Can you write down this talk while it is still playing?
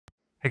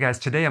Hey guys,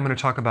 today I'm going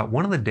to talk about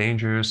one of the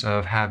dangers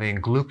of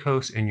having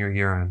glucose in your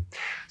urine.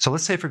 So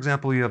let's say, for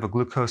example, you have a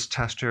glucose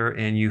tester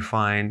and you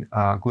find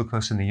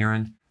glucose in the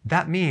urine.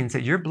 That means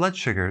that your blood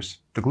sugars,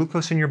 the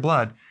glucose in your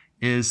blood,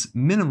 is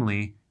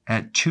minimally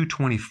at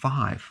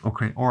 225,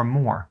 okay, or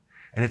more,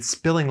 and it's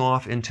spilling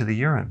off into the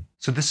urine.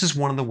 So this is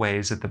one of the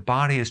ways that the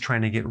body is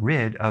trying to get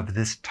rid of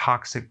this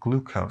toxic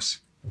glucose,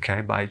 okay,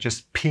 by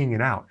just peeing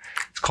it out.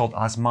 It's called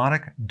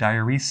osmotic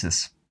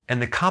diuresis.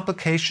 And the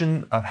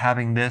complication of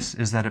having this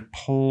is that it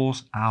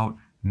pulls out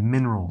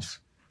minerals,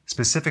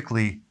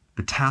 specifically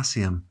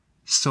potassium,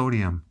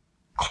 sodium,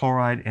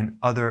 chloride, and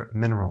other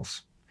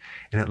minerals.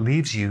 And it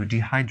leaves you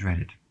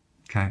dehydrated.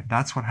 Okay,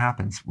 that's what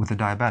happens with a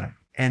diabetic.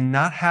 And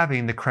not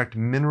having the correct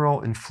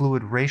mineral and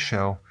fluid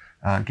ratio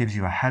gives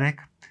you a headache.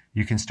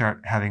 You can start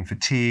having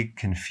fatigue,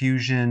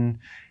 confusion.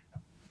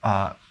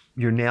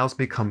 Your nails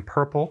become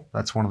purple.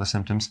 That's one of the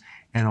symptoms.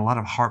 And a lot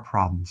of heart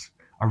problems.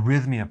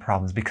 Arrhythmia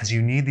problems, because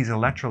you need these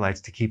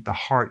electrolytes to keep the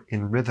heart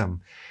in rhythm.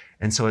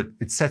 And so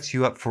it sets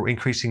you up for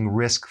increasing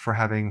risk for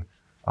having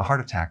a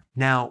heart attack.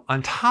 Now,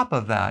 on top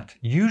of that,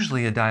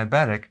 usually a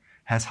diabetic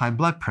has high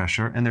blood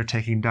pressure and they're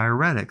taking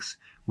diuretics,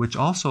 which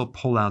also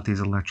pull out these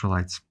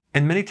electrolytes.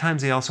 And many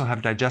times they also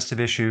have digestive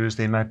issues.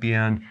 They might be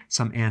on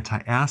some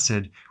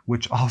anti-acid,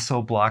 which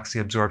also blocks the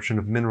absorption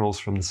of minerals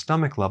from the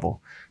stomach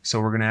level.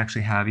 So we're going to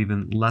actually have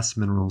even less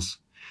minerals.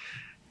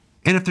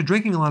 And if they're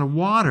drinking a lot of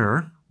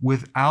water,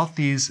 without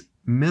these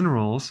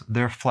minerals,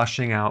 they're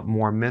flushing out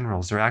more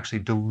minerals. They're actually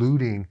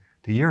diluting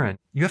the urine.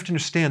 You have to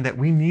understand that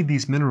we need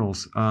these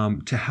minerals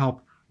to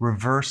help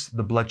reverse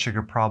the blood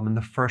sugar problem in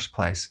the first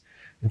place.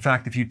 In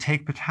fact, if you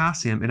take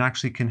potassium, it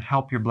actually can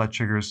help your blood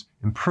sugars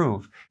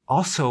improve.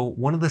 Also,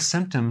 one of the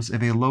symptoms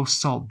of a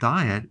low-salt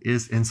diet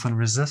is insulin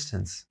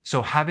resistance.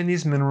 So having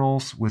these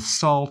minerals with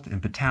salt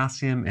and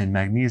potassium and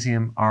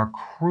magnesium are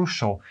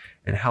crucial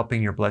in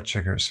helping your blood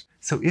sugars.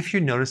 So if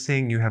you're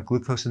noticing you have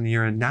glucose in the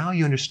urine, now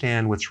you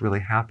understand what's really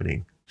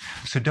happening.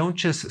 So don't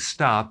just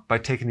stop by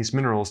taking these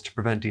minerals to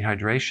prevent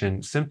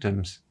dehydration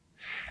symptoms.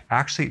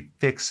 Actually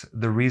fix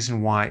the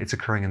reason why it's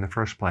occurring in the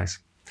first place.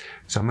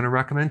 So I'm going to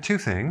recommend two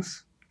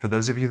things. For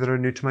those of you that are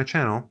new to my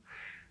channel,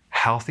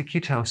 healthy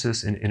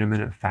ketosis and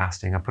intermittent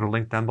fasting. I'll put a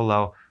link down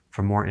below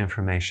for more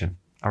information.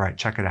 All right,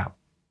 check it out.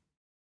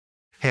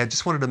 Hey, I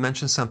just wanted to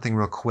mention something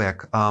real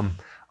quick. A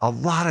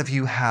lot of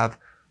you have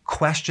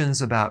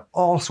questions about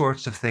all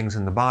sorts of things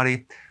in the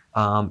body.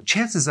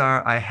 Chances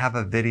are I have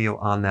a video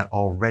on that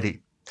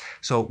already.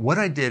 So what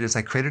I did is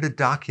I created a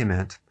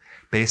document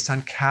based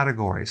on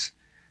categories,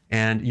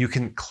 and you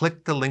can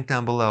click the link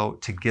down below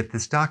to get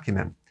this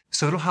document.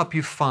 So it'll help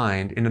you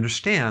find and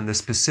understand the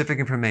specific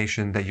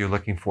information that you're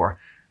looking for.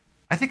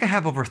 I think I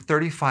have over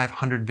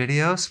 3,500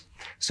 videos,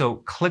 so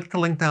click the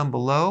link down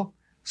below.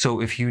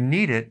 So if you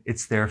need it,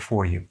 it's there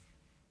for you.